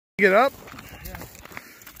Get up. Yeah.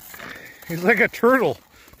 He's like a turtle.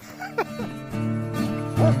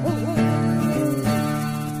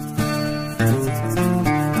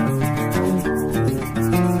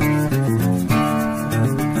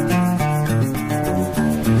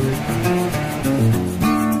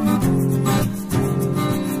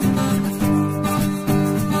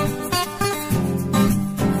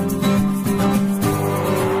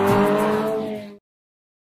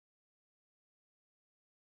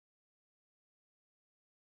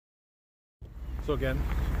 So again,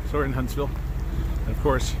 so we're in Huntsville, and of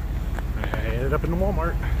course, I ended up in the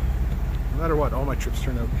Walmart. No matter what, all my trips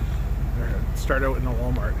start out in a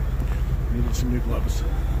Walmart. Needed some new gloves,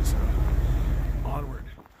 so onward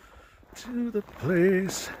to the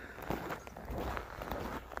place.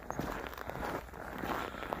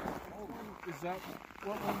 Is that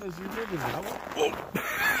what one does you live? Is that one? Whoa!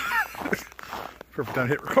 Perfect time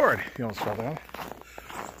to hit record. You almost fell down.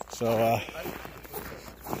 So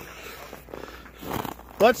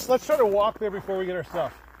let's try to walk there before we get our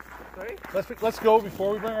stuff. Sorry? Let's go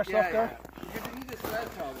before we bring our stuff there. You're gonna need this red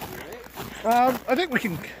probably, right? I think we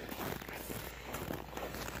can.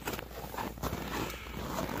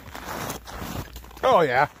 Oh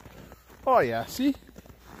yeah. Oh yeah. See?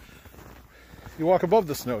 You walk above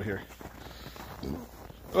the snow here.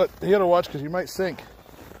 But you gotta watch because you might sink.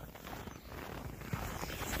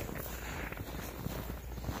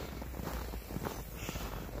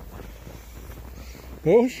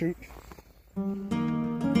 Oh shoot.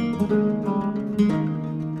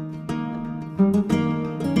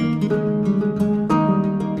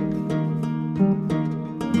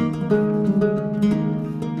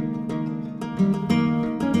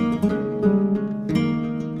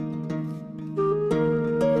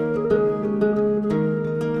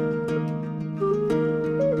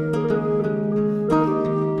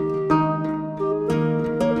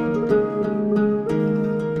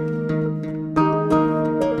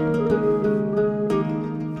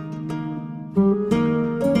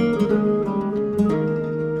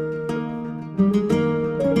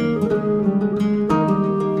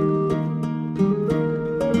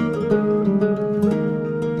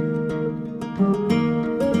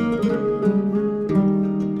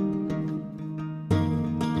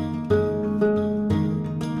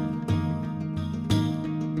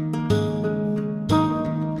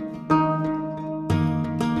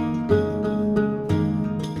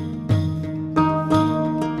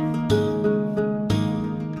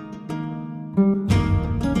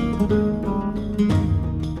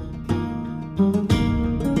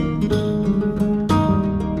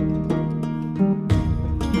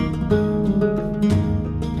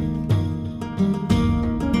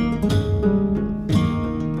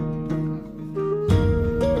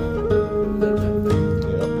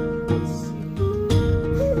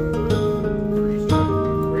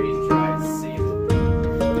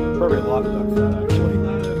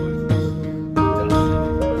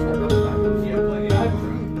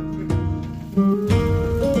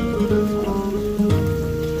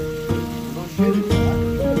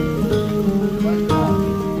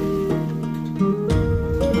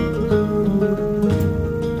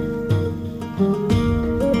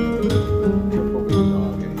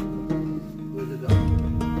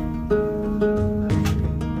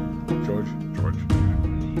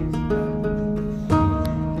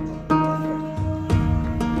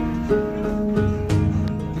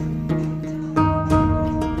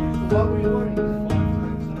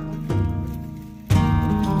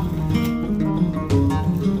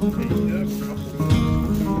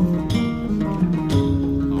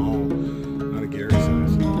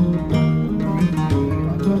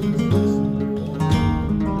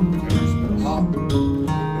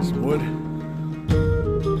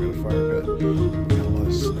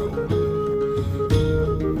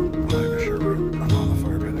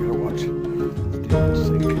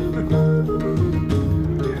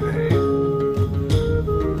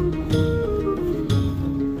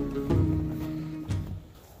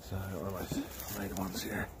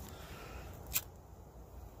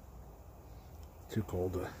 Too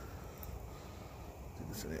cold to do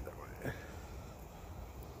this any other way.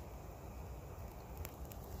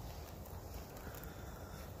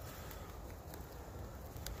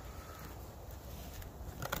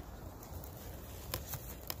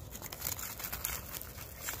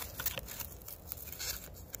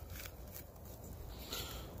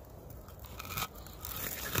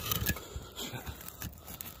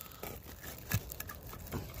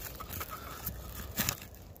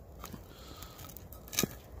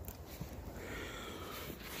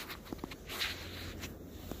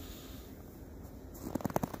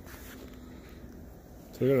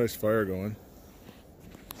 So we got a nice fire going.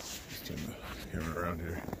 Just turn the camera around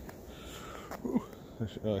here. Ooh.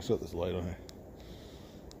 I set this light on here.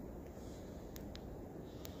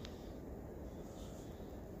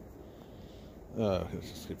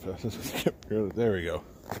 Let's just skip past this. There we go.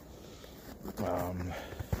 But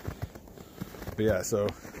yeah, so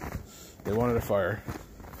they wanted a fire.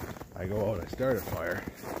 I go out, I start a fire.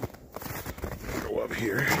 Go up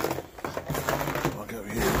here. Walk up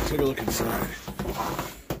here. Take a look inside.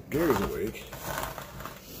 Gary's awake.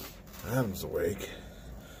 Adam's awake.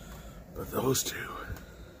 But those two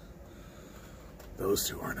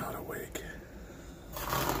are not awake.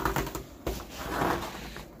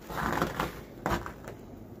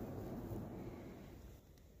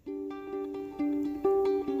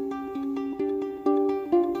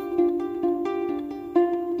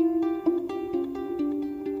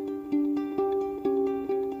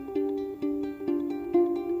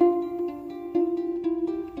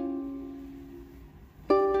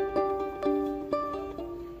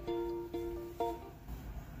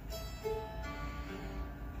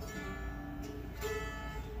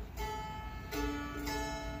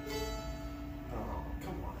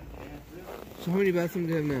 So how many bathrooms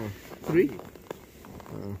do you have now? 3?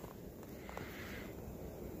 Oh.